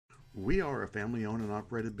We are a family-owned and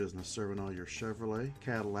operated business serving all your Chevrolet,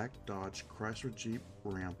 Cadillac, Dodge, Chrysler, Jeep,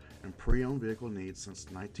 Ram, and pre-owned vehicle needs since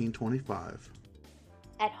 1925.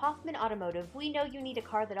 At Hoffman Automotive, we know you need a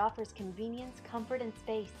car that offers convenience, comfort, and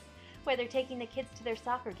space, whether taking the kids to their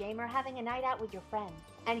soccer game or having a night out with your friends.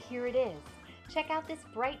 And here it is. Check out this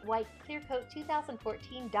bright white clear coat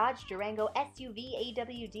 2014 Dodge Durango SUV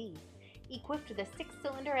AWD, equipped with a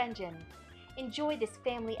 6-cylinder engine. Enjoy this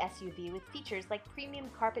family SUV with features like premium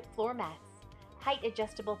carpet floor mats,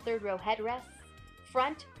 height-adjustable third-row headrests,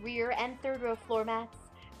 front, rear, and third-row floor mats,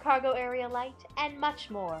 cargo area light, and much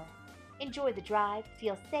more. Enjoy the drive,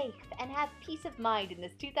 feel safe, and have peace of mind in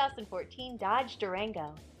this 2014 Dodge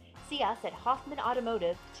Durango. See us at Hoffman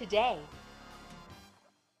Automotive today.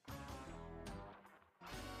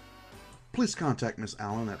 Please contact Ms.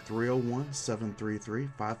 Allen at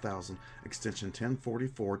 301-733-5000, extension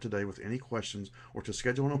 1044 today with any questions or to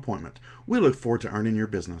schedule an appointment. We look forward to earning your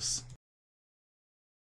business.